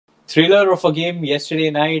Thriller of a game yesterday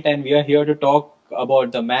night, and we are here to talk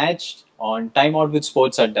about the match on Timeout with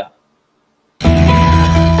SportsAdda.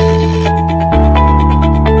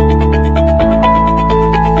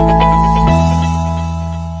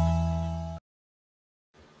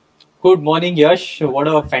 Good morning, Yash. What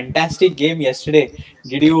a fantastic game yesterday.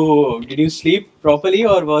 Did you sleep properly,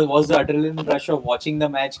 or was the adrenaline rush of watching the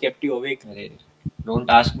match kept you awake? Arey, don't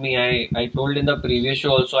ask me. I told in the previous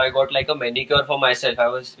show also I got like a manicure for myself.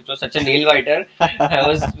 It was such a nail biter. I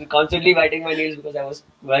was constantly biting my nails because I was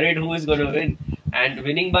worried who is going to win. And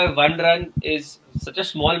winning by 1 run is such a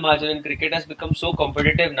small margin, and cricket has become so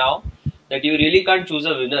competitive now that you really can't choose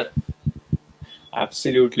a winner.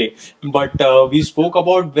 Absolutely, but we spoke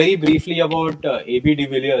about very briefly about AB de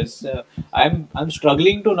Villiers. I'm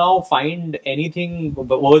struggling to now find anything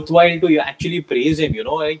worthwhile to actually praise him.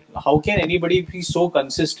 Like how can anybody be so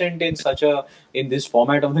consistent in this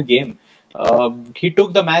format of the game? He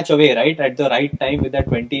took the match away right at the right time with that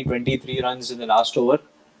 23 runs in the last over.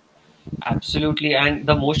 Absolutely, and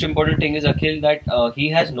the most important thing is Akhil that he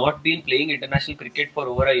has not been playing international cricket for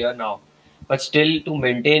over a year now, but still to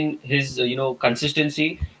maintain his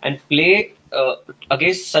consistency and play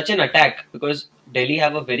against such an attack, because Delhi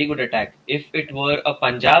have a very good attack. If it were a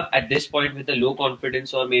Punjab at this point with a low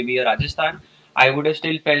confidence, or maybe a Rajasthan, I would have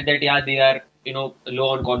still felt that yeah, they are low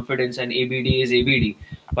on confidence and ABD is ABD.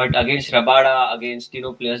 But against Rabada, against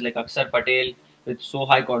players like Akshar Patel with so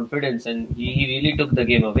high confidence, and he really took the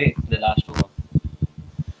game away the last over.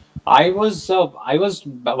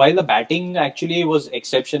 While the batting actually was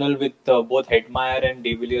exceptional with both Hetmeyer and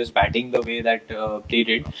De Villiers batting the way that they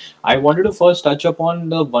did. I wanted to first touch upon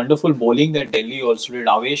the wonderful bowling that Delhi also did.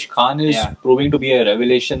 Avesh Khan is proving to be a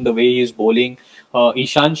revelation the way he is bowling.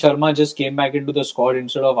 Ishant Sharma just came back into the squad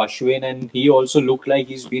instead of Ashwin, and he also looked like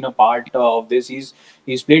he's been a part of this. He's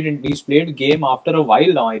played game after a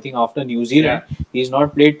while now. I think after New Zealand, he's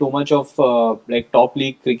not played too much of like top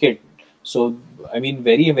league cricket. So, I mean,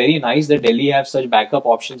 very, very nice that Delhi have such backup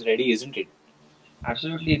options ready, isn't it?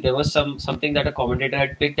 Absolutely, there was something that a commentator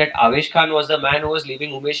had picked that Avesh Khan was the man who was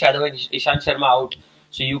leaving Umesh Yadav and Ishant Sharma out.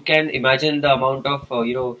 So you can imagine the amount of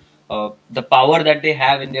the power that they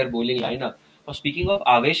have in their bowling lineup. Now speaking of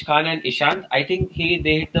Avesh Khan and Ishant, I think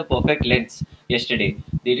they hit the perfect lengths yesterday.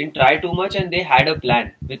 They didn't try too much and they had a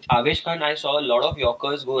plan. With Avesh Khan, I saw a lot of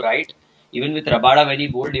Yorkers go right. Even with Rabada, when he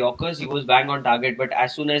bowled Yorkers, he was bang on target. But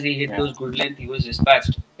as soon as he hit those good length, he was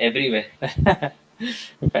dispatched everywhere.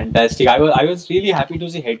 Fantastic. I was really happy to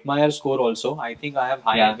see Hetmeyer score also. I think I have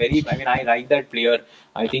high very I mean I like that player.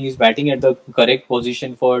 I think he's batting at the correct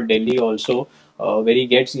position for Delhi also. Where he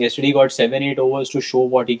gets yesterday he got 7-8 overs to show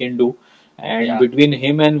what he can do. And between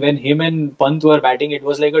him and when him and Pant were batting, it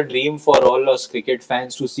was like a dream for all us cricket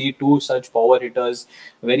fans to see two such power hitters,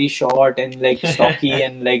 very short and like stocky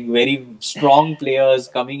and like very strong players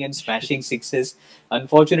coming and smashing sixes.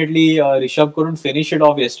 Unfortunately, Rishabh couldn't finish it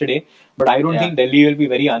off yesterday, but I don't think Delhi will be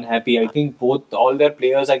very unhappy. I think all their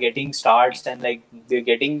players are getting starts and like they're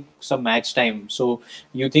getting some match time. So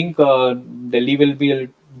you think Delhi will be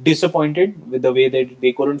disappointed with the way that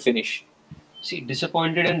they couldn't finish? See,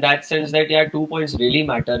 disappointed in that sense that 2 points really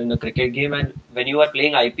matter in a cricket game, and when you are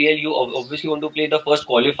playing IPL, you obviously want to play the first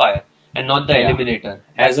qualifier and not the eliminator.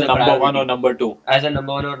 As a number one or number two. As a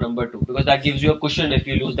number one or number two, because that gives you a cushion if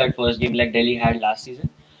you lose that first game like Delhi had last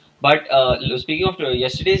season. But speaking of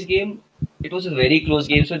yesterday's game, it was a very close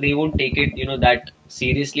game, so they won't take it that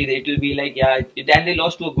seriously. It will be like and they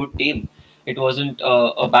lost to a good team. It wasn't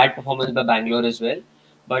a bad performance by Bangalore as well.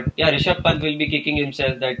 But Rishabh Pant will be kicking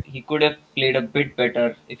himself that he could have played a bit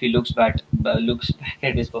better if he looks back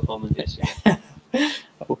at his performance yesterday.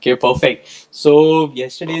 Okay, perfect. So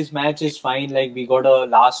yesterday's match is fine. Like we got a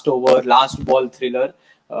last over, last ball thriller.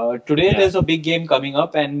 Today there's a big game coming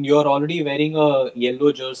up, and you're already wearing a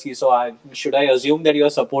yellow jersey. So should I assume that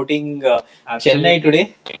you're supporting Chennai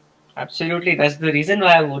today? Absolutely, that's the reason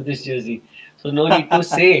why I wore this jersey. So no need to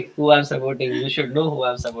say who I'm supporting. You should know who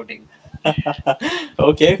I'm supporting.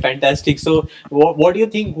 Okay, fantastic. So, what do you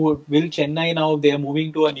think? Will Chennai now? They are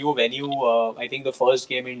moving to a new venue. I think the first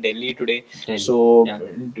game in Delhi today. So,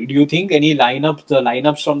 do you think the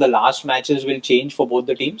lineups from the last matches will change for both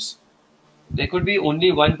the teams? There could be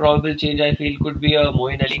only one probable change. I feel could be a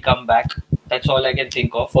Moeen Ali comeback. That's all I can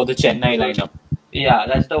think of for the Chennai lineup. Yeah,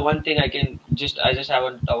 that's the one thing I just have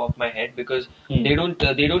on top of my head, because they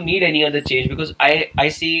don't need any other change, because I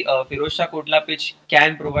see Firoz Shah Kotla pitch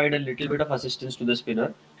can provide a little bit of assistance to the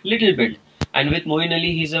spinner, little bit, and with Moeen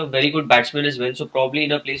Ali he's a very good batsman as well, so probably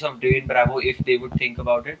in a place of Dwayne Bravo if they would think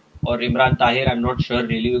about it, or Imran Tahir. I'm not sure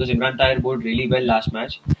really, because Imran Tahir bowled really well last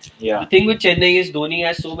match. The thing with Chennai is Dhoni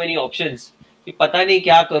has so many options. कि पता नहीं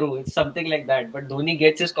क्या करूं. It's something like that. But Dhoni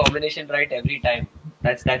gets his combination right every time.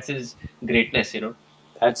 That's his greatness, you know.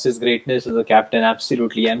 That's his greatness as a captain,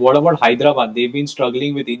 absolutely. And what about Hyderabad? They've been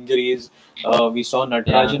struggling with injuries. We saw Yeah,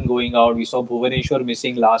 Natarajan going out. We saw Bhuvaneshwar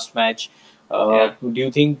missing last match. yeah. Do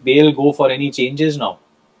you think they'll go for any changes now?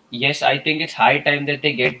 Yes, I think it's high time that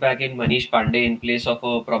they get back in Manish Pandey in place of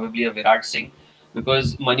probably a Virat Singh,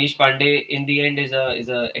 because Manish Pandey in the end is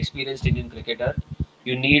a experienced Indian cricketer.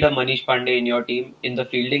 You need a Manish Pandey in your team. In the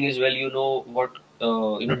fielding as well, you know what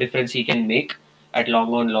difference he can make at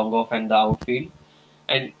long on, long off, and the outfield.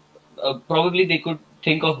 And probably they could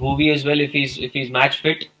think of Bhuvi as well. If he's match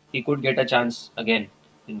fit, he could get a chance again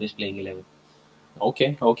in this playing 11.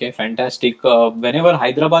 Okay, okay, fantastic. Whenever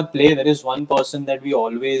Hyderabad play, there is one person that we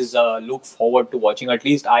always look forward to watching. At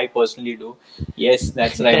least I personally do. Yes,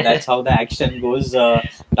 that's right. That's how the action goes.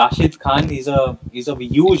 Rashid Khan is a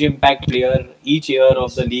huge impact player each year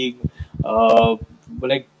of the Yes. league.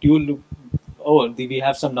 Like you look, we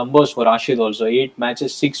have some numbers for Rashid also. 8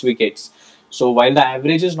 matches, 6 wickets. So while the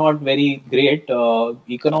average is not very great,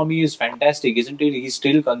 economy is fantastic, isn't it? He's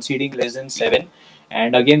still conceding less than seven,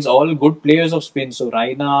 and against all good players of spin. So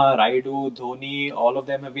Raina, Raidu, Dhoni, all of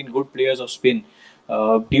them have been good players of spin.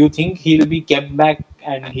 Do you think he'll be kept back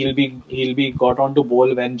and he'll be got on to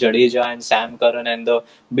bowl when Jadeja and Sam Curran and the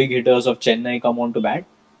big hitters of Chennai come on to bat?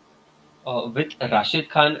 With Rashid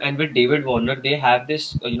Khan and with David Warner, they have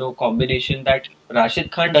this combination that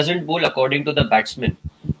Rashid Khan doesn't bowl according to the batsman.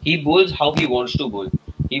 He bowls how he wants to bowl.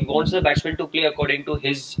 He wants the batsman to play according to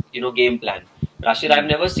his game plan. I've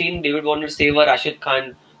never seen David Warner save a Rashid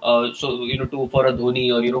Khan, to for a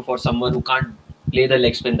Dhoni, or for someone who can't play the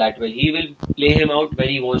leg spin that well. He will play him out when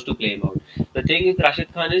he wants to play him out. The thing with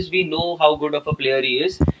Rashid Khan is we know how good of a player he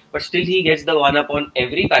is, but still he gets the one up on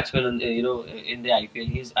every batsman in the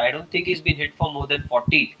IPL. I don't think he's been hit for more than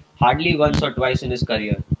 40, hardly once or twice in his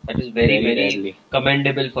career. That is very, Very very rarely.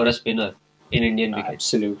 commendable for a spinner in Indian wickets.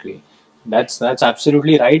 Absolutely. That's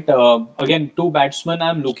absolutely right. Again, two batsmen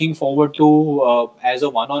I'm looking forward to as a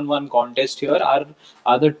one-on-one contest here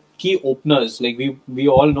are the key openers. Like we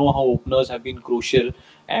all know how openers have been crucial,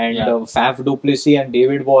 and Yeah. Faf du Plessis and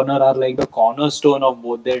David Warner are like the cornerstone of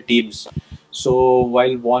both their teams. So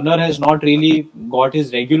while Warner has not really got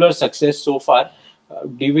his regular success so far,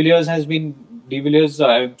 De Villiers has been De Villiers.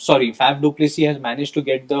 Sorry, Faf du Plessis has managed to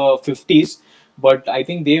get the 50s, but I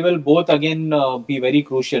think they will both again be very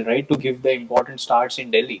crucial, right, to give the important starts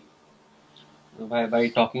in Delhi. By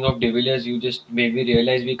talking of De Villiers, you just made me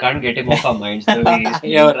realize we can't get him off our minds the way he's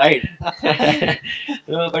You're playing. right.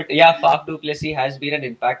 No, but yeah, Faf du Plessis has been an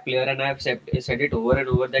impact player, and I've said it over and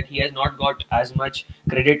over that he has not got as much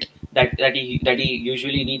credit that he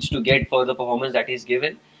usually needs to get for the performance that he's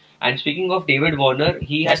given. And speaking of David Warner,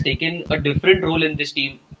 he has taken a different role in this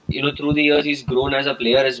team. Through the years, he's grown as a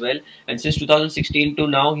player as well, and since 2016 to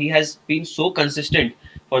now, he has been so consistent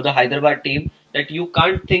for the Hyderabad team that you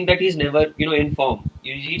can't think that he's never, in form.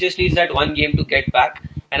 He just needs that one game to get back.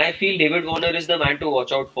 And I feel David Warner is the man to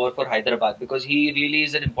watch out for Hyderabad, because he really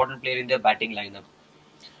is an important player in their batting lineup.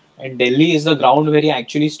 And Delhi is the ground where he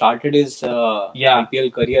actually started his Yeah,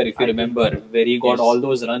 IPL career, if you IPL remember, career. where he got all Yes.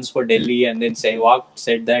 those runs for Delhi, and then Sehwag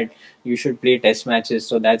said that you should play test matches.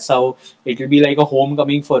 So that's how it will be like a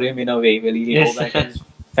homecoming for him in a way. Will he go Yes. back in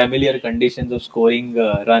familiar conditions of scoring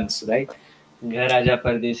runs, right? घर आजा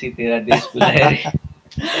परदेसी तेरा देश बुलाए रे.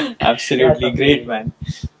 Yeah, Absolutely something great, like man.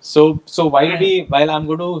 So while I'm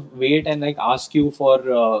going to wait and like ask you for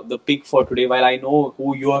the pick for today, while I know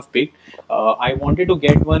who you have picked, I wanted to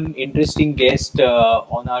get one interesting guest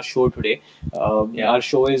on our show today. Yeah. Our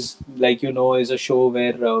show is, like is a show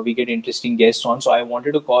where we get interesting guests on. So I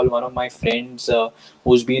wanted to call one of my friends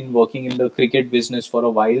who's been working in the cricket business for a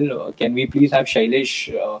while. Can we please have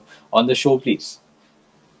Shailesh on the show, please?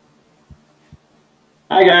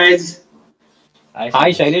 Hi guys, Hi, Hi,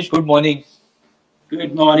 Shailesh. Shailesh. Good morning.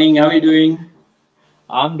 good morning. How are you doing?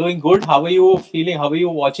 I'm doing good. How are you feeling? How are you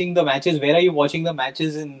watching the matches? Where are you watching the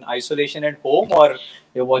matches, in isolation at home, or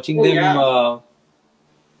you're watching Oh them? yeah,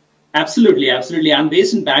 absolutely, absolutely. I'm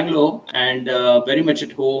based in Bangalore and very much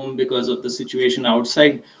at home because of the situation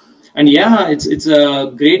outside. And yeah, it's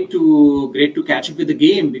great to catch up with the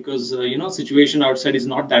game because situation outside is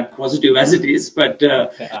not that positive as it is. But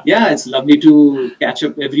Yeah. yeah, it's lovely to catch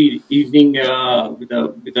up every evening with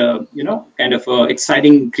a kind of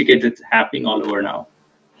exciting cricket that's happening all over now.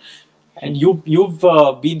 And you've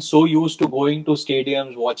been so used to going to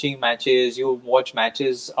stadiums, watching matches. You watch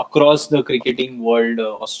matches across the cricketing world,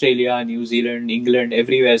 Australia, New Zealand, England,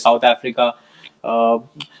 everywhere, South Africa. Uh,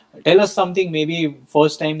 Tell us something, maybe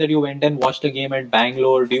first time that you went and watched a game at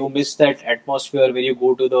Bangalore, do you miss that atmosphere where you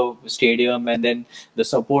go to the stadium and then the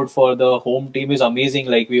support for the home team is amazing,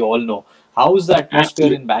 like we all know. How is the atmosphere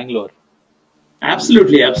Absolutely. in Bangalore?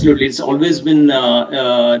 Absolutely, absolutely. It's always been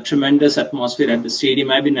tremendous atmosphere at the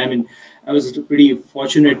stadium. I was pretty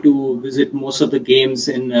fortunate to visit most of the games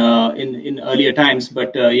in earlier times.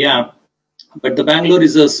 But yeah, but the Bangalore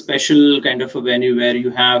is a special kind of a venue where you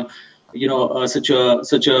have, such a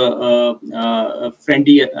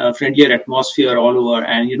friendlier atmosphere all over,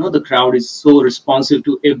 and the crowd is so responsive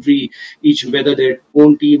to each, whether their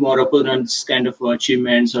own team or opponents kind of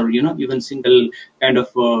achievements, or even single kind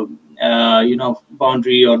of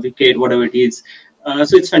boundary or wicket, whatever it is.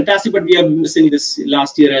 So it's fantastic, but we are missing this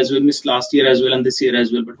last year as well, missed last year as well, and this year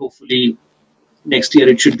as well. But hopefully next year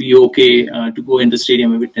it should be okay to go in the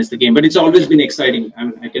stadium and witness the game. But it's always been exciting. I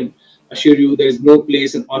mean, I can assure you there is no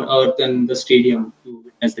place on earth than the stadium to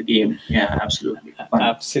witness the game. Yeah, absolutely. Fun.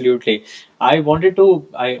 Absolutely. I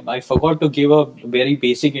forgot to give a very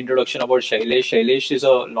basic introduction about Shailesh. Shailesh is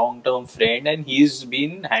a long-term friend and he's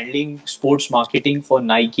been handling sports marketing for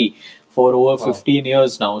Nike for over Wow. 15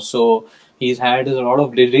 years now. So he's had a lot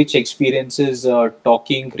of rich experiences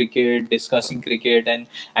talking cricket, discussing cricket, and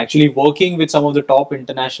actually working with some of the top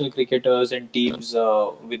international cricketers and teams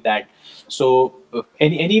with that. So,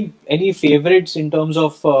 any favorites in terms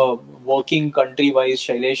of working country-wise,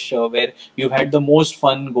 Shailesh, where you've had the most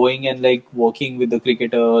fun going and like working with the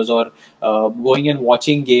cricketers or going and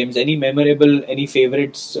watching games? Any memorable, any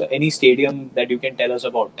favorites, any stadium that you can tell us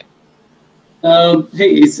about?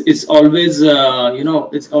 Hey, it's always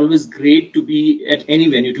great to be at any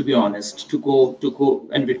venue. To be honest, to go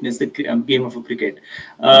and witness the game of a cricket,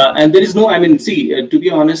 and there is no. I mean, see, to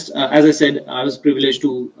be honest, as I said, I was privileged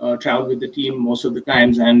to travel with the team most of the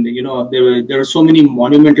times, and there were so many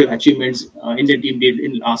monumental achievements Indian team did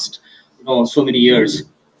in last so many years.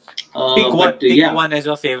 But Pick yeah, one as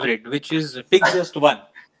your favorite, which is pick just one.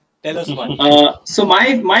 Tell us one. so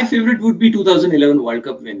my favorite would be 2011 World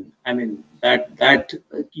Cup win. I mean that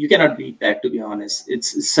you cannot beat that, to be honest.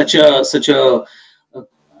 It's such a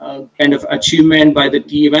kind of achievement by the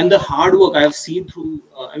team, and the hard work I have seen through.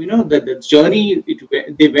 The journey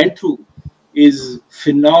they went through is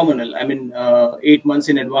phenomenal. I mean, 8 months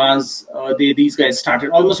in advance, these guys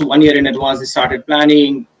started almost 1 year in advance. They started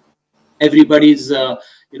planning. Everybody's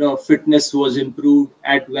fitness was improved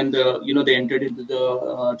at when they entered into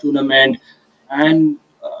the tournament, and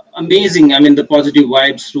amazing. I mean, the positive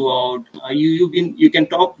vibes throughout. You can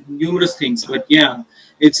talk numerous things, but yeah,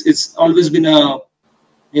 it's always been a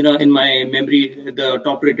in my memory, the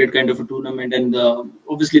top rated kind of a tournament. And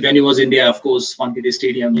obviously when it was India, of course, Wankhede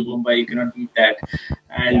Stadium in Mumbai, you cannot beat that.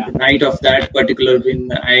 And Yeah. the night of that particular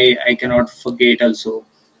win, I cannot forget also.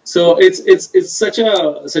 So it's such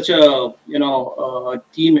a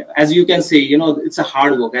team, as you can say. It's a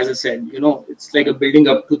hard work, as I said. It's like a building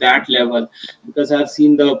up to that level, because I've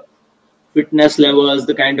seen the fitness levels,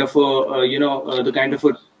 the kind of the kind of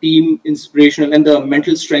a team inspirational, and the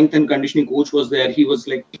mental strength and conditioning coach was there. He was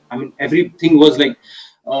like, I mean, everything was like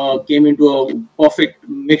came into a perfect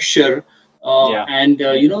mixture. Yeah. And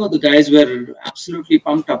the guys were absolutely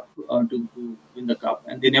pumped up to win the cup,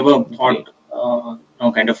 and they never thought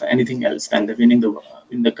Great. kind of anything else than the win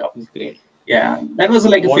the cup. Great. Yeah, that was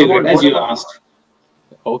like a What favorite, about as you asked.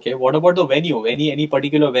 Okay, what about the venue? Any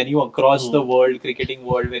particular venue across the Hmm. world, cricketing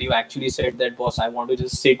world, where you actually said that, boss, I want to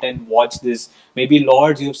just sit and watch this? Maybe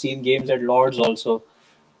Lords, you've seen games at Lords also.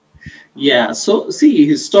 Yeah, so see,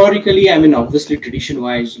 historically, I mean, obviously,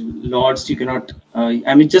 tradition-wise, Lords, you cannot.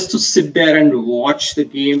 I mean, just to sit there and watch the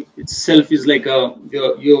game itself is like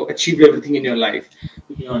you achieved everything in your life,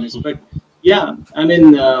 to be honest. But yeah, I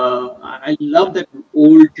mean, I love that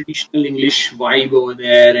old traditional English vibe over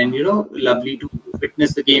there, and lovely to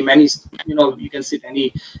witness the game. And you can sit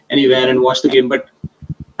anywhere and watch the game. But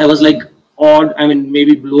I was like awed. I mean,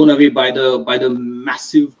 maybe blown away by the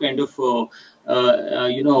massive kind of feel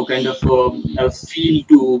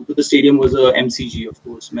to the stadium. Was a MCG, of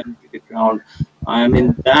course, Men Cricket Ground. I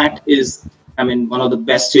mean, that is, I mean, one of the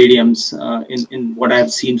best stadiums in what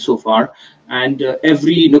I've seen so far. And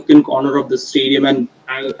every nook and corner of the stadium, and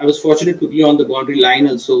I was fortunate to be on the boundary line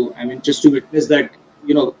also. I mean, just to witness that.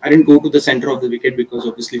 I didn't go to the center of the wicket because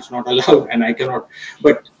obviously it's not allowed, and I cannot.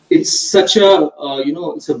 But it's such a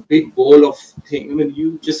it's a big bowl of thing. I mean,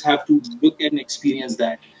 you just have to look and experience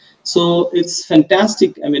that. So it's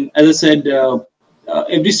fantastic. I mean, as I said,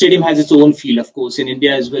 every stadium has its own feel. Of course, in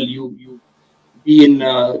India as well, you be in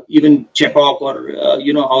even Chepauk, or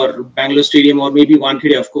our Bangalore Stadium, or maybe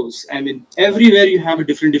Wankhede, of course. I mean, everywhere you have a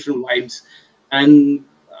different vibes, and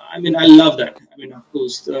I mean, I love that. I mean, of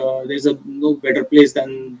course, there's a no better place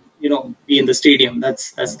than be in the stadium.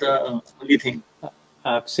 That's the only thing.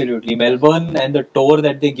 Absolutely. Melbourne and the tour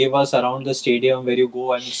that they give us around the stadium, where you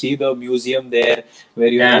go and see the museum there, where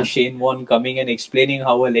you have Yeah, Shane Warne coming and explaining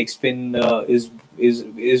how a leg spin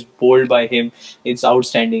is bowled by him. It's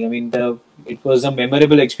outstanding. I mean, it was a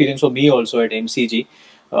memorable experience for me also at MCG.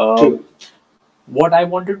 Uh, true. what I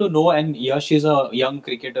wanted to know, and Yash is a young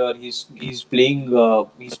cricketer. He's playing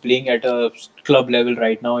at a club level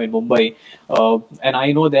right now in Mumbai, and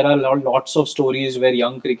I know there are lots of stories where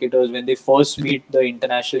young cricketers, when they first meet the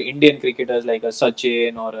international Indian cricketers like a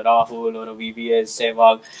Sachin or a Rahul or a VVS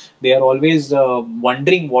Sehwag, they are always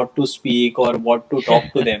wondering what to speak or what to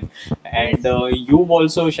talk to them. And you've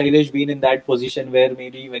also, Shailesh, been in that position where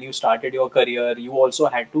maybe when you started your career, you also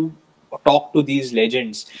had to talk to these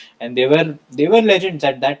legends, and they were legends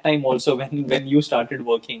at that time also when you started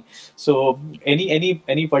working. So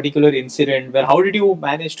any particular incident where, how did you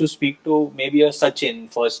manage to speak to maybe a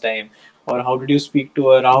Sachin first time, or how did you speak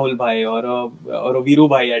to a Rahul bhai or a Viru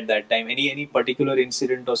bhai at that time? Any particular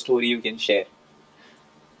incident or story you can share?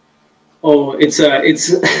 Oh, it's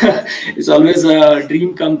it's always a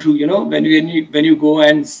dream come true, when you go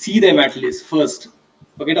and see them at least first.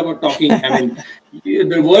 Forget about talking. I mean,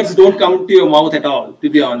 the words don't come to your mouth at all. To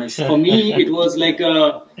be honest, for me, I was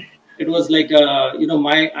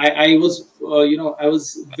I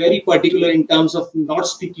was very particular in terms of not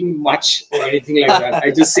speaking much or anything like that.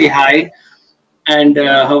 I just say hi and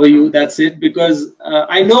how are you, that's it, because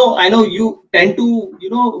I know you tend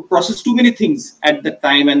to process too many things at the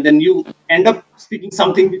time, and then you end up speaking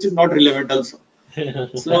something which is not relevant also.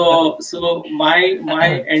 So my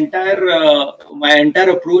entire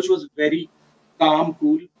approach was very calm,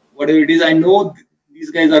 cool, whatever it is. I know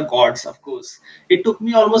these guys are gods, of course. It took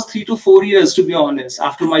me almost 3 to 4 years, to be honest,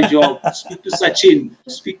 after my job, to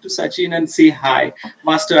speak to Sachin and say hi,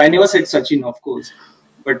 master. I never said Sachin, of course,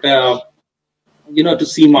 but to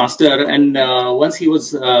see master. And once he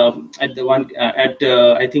was at the one at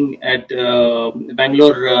I think at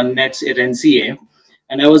Bangalore nets at NCA,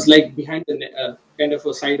 and I was like behind the kind of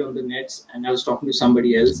a side on the nets, and I was talking to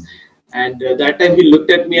somebody else, and that time he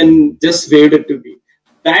looked at me and just waved it to me.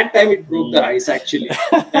 That time it broke the Mm. ice, actually.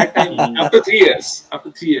 That time, Mm. after 3 years,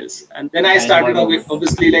 and then I And started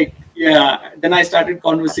obviously, like, yeah, then I started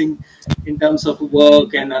conversing in terms of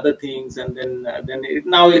work and other things, and then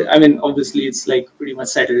now, I mean, obviously it's like pretty much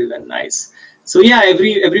settled and nice. So yeah,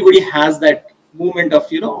 everybody has that moment of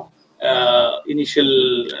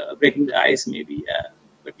initial breaking the ice, maybe. Yeah.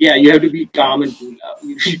 But yeah, you have to be calm and cool.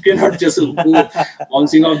 You cannot just go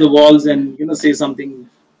bouncing off the walls and say something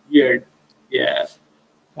weird. Yeah,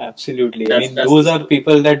 Absolutely. I that's mean, that's the those are story.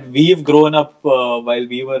 people that we've grown up while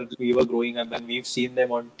we were growing up, and we've seen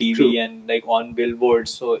them on TV True, and like on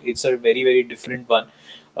billboards. So it's a very very different one.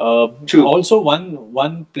 true. Also,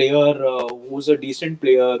 one player who's a decent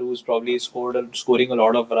player who's probably scoring a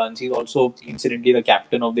lot of runs. He's also incidentally the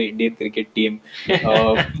captain of the Indian cricket team.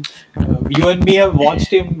 You and me have watched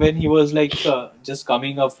him when he was like just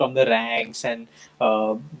coming up from the ranks, and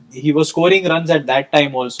uh, he was scoring runs at that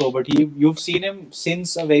time also. But you've seen him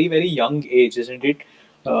since a very very young age, isn't it?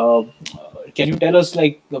 Can you tell us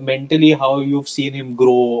like mentally how you've seen him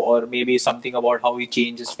grow, or maybe something about how he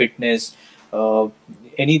changed his fitness? Uh,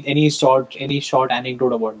 any short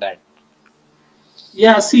anecdote about that?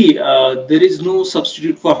 Yeah, see, there is no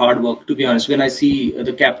substitute for hard work, to be honest. When I see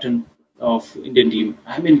the captain of Indian team,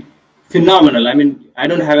 I mean, phenomenal. I mean, I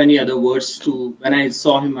don't have any other words to. When I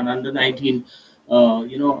saw him on under 19,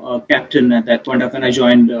 captain at that point of when I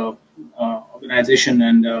joined organization,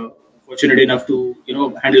 and fortunate enough to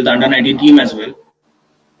handle the under 19 team as well.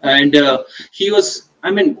 And he was, I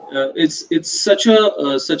mean, it's such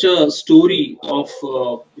a story of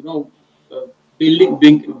uh,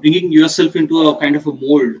 bringing yourself into a kind of a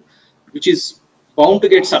mold which is bound to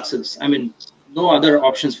get success. I mean, no other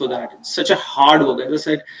options for that. It's such a hard work, as I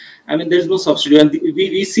said. I mean, there's no substitute, and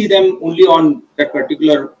we see them only on that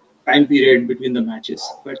particular time period between the matches,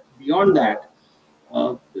 but beyond that,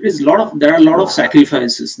 there are a lot of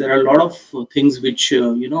sacrifices. There are a lot of things which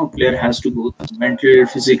player has to go through, mental,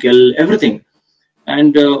 physical, everything.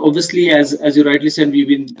 And obviously, as you rightly said, we've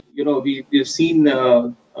been we've seen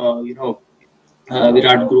Virat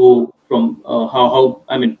grow from how,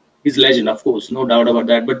 I mean, he's legend, of course, no doubt about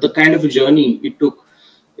that. But the kind of a journey it took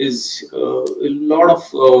is a lot of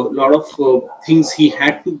things he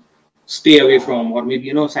had to stay away from, or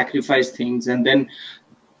maybe sacrifice things. And then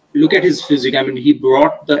look at his physique. I mean, he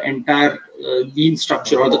brought the entire lean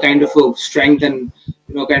structure, or the kind of a strength, and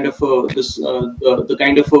kind of this the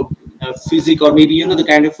kind of a physique, or maybe the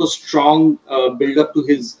kind of a strong build up to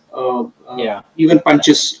his Yeah. even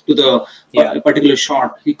punches to the Yeah. particular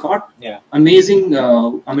shot. He got Yeah.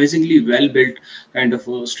 amazingly well built kind of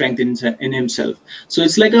strength in himself. So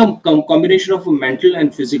it's like a combination of mental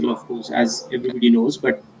and physical, of course, as everybody knows.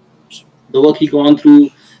 But the work he gone through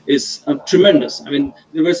is tremendous. I mean,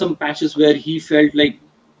 there were some patches where he felt like,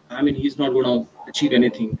 I mean, he's not going to achieve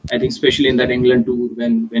anything. I think, especially in that England tour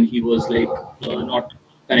when he was like not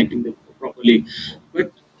connecting properly,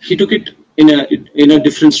 but he took it in a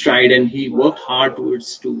different stride, and he worked hard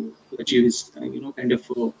towards to achieve his kind of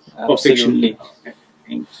perfection Absolutely.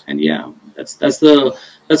 thing. And yeah,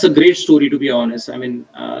 that's a great story, to be honest. I mean,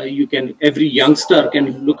 you can every youngster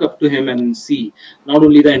can look up to him and see not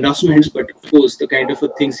only the endorsements, but of course the kind of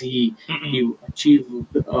things he achieved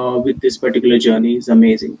with this particular journey is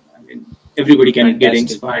amazing. I mean, everybody can get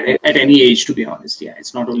Fantastic. inspired at any age, to be honest. Yeah,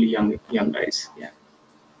 it's not only young guys. Yeah.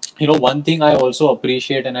 One thing I also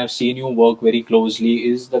appreciate, and I've seen you work very closely,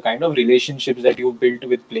 is the kind of relationships that you've built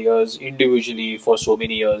with players individually for so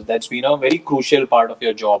many years. That's been a very crucial part of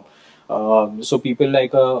your job. So people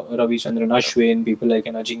like Ravichandran Ashwin, people like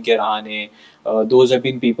an Ajinkya Rahane, those have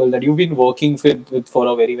been people that you've been working with for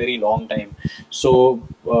a very, very long time. So,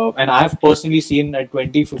 and I have personally seen at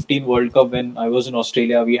 2015 World Cup when I was in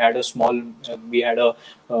Australia, we had a small,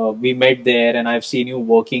 we met there, and I've seen you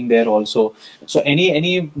working there also. So,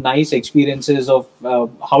 any nice experiences of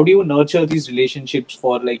how do you nurture these relationships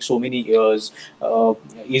for like so many years?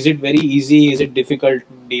 Is it very easy? Is it difficult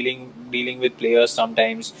dealing with players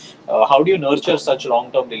sometimes? How do you nurture such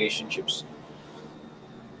long-term relationships?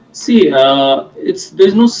 See, it's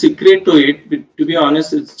there's no secret to it. But to be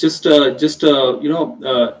honest, it's just it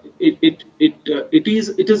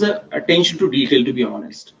is a attention to detail. To be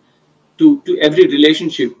honest, to every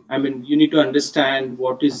relationship, I mean, you need to understand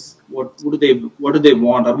what do they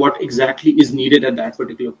want, or what exactly is needed at that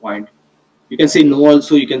particular point. You can say no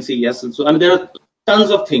also, you can say yes also. I mean, there are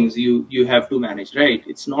tons of things you have to manage, right?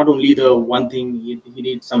 It's not only the one thing. He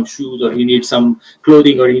needs some shoes, or he needs some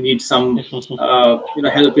clothing, or he needs some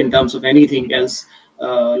help in terms of anything else,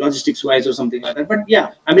 logistics wise, or something like that. But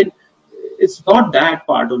yeah, I mean, it's not that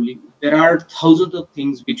part only. There are thousands of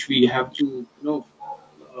things which we have to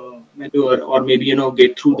mature, or maybe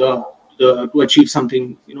get through the to achieve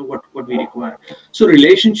something, what we require. So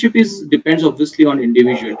relationship is depends obviously on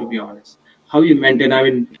individual, to be honest, how you maintain. I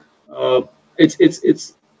mean, uh,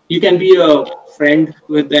 it's you can be a friend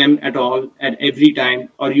with them at all at every time,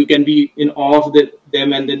 or you can be in awe of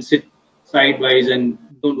them and then sit sidewise and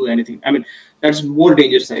don't do anything. I mean, that's more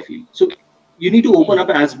dangerous, I feel. So you need to open up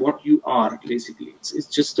as what you are. Basically, it's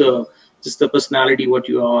just a personality, what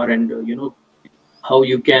you are, and how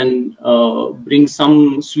you can bring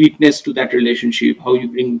some sweetness to that relationship, how you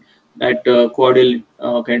bring that cordial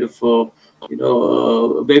kind of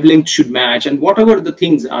wavelength should match, and whatever the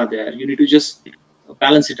things are there, you need to just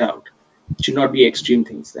balance it out. It should not be extreme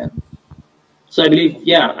things then. So I believe,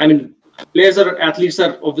 yeah, I mean, players or athletes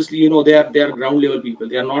are obviously, they are ground level people.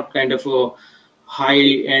 They are not kind of a high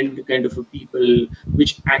end kind of a people,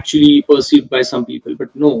 which actually perceived by some people.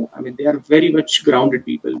 But no, I mean, they are very much grounded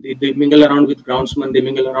people. They mingle around with groundsmen, they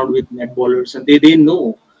mingle around with net bowlers, and they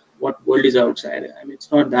know what world is outside. I mean,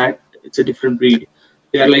 it's not that it's a different breed.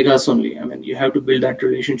 They are like us only. I mean, you have to build that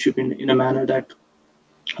relationship in a manner that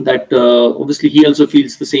obviously he also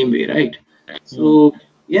feels the same way, right? Hmm. So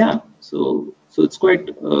yeah, so it's quite.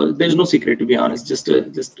 There's no secret, to be honest. Just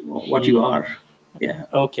what you are. Yeah.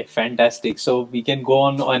 Okay, fantastic. So we can go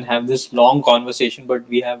on and have this long conversation, but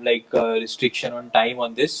we have like a restriction on time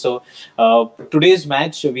on this. So today's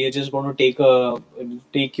match, we are just going to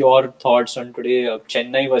take your thoughts on today.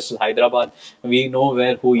 Chennai versus Hyderabad. We know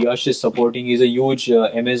where who Yash is supporting. He's a huge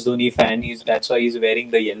MS Dhoni fan. That's why he's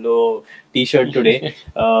wearing the yellow T-shirt today.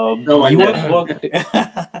 No You wonder. have worked.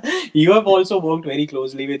 You have also worked very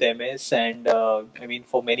closely with MS, and I mean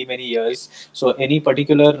for many years. So, any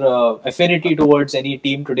particular affinity towards any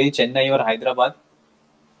team today, Chennai or Hyderabad?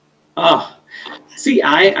 Ah, see,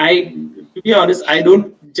 I to be honest, I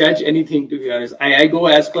don't judge anything. To be honest, I go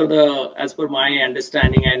as per my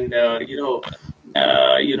understanding, and I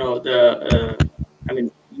mean,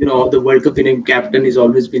 the World Cup winning captain is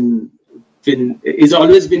always been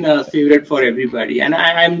a favorite for everybody, and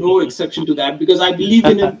I'm no exception to that, because I believe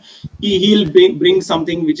in him. He'll bring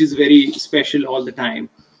something which is very special all the time.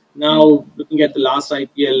 Hmm. Now, looking at the last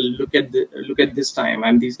IPL, look at this time,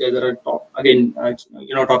 and these guys are top again.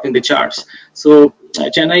 Talking the charts. So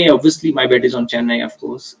Chennai, obviously, my bet is on Chennai, of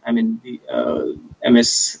course. I mean, the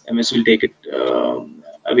MS will take it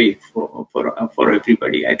away for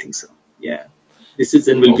everybody. I think so. Yeah, this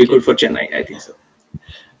season will be Okay. good for Chennai. I think so.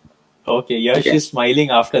 Okay, Yash Okay. is smiling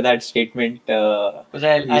after that statement. Because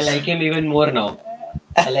I like him even more now.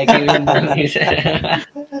 I like him even more.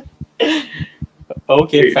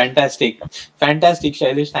 Okay, Great. fantastic. Fantastic,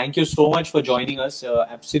 Shailesh. Thank you so much for joining us.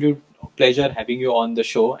 Absolute pleasure having you on the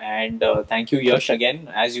show. And thank you, Yash, again.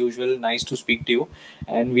 As usual, nice to speak to you.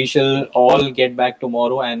 And we shall all get back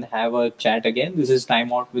tomorrow and have a chat again. This is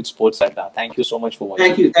Time Out with SportsAdda. Thank you so much for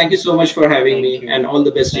Thank watching. you. Thank you so much for having Thank me, you. and all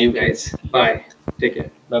the best to you Thank you. guys. Bye. Take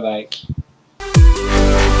care. Bye bye.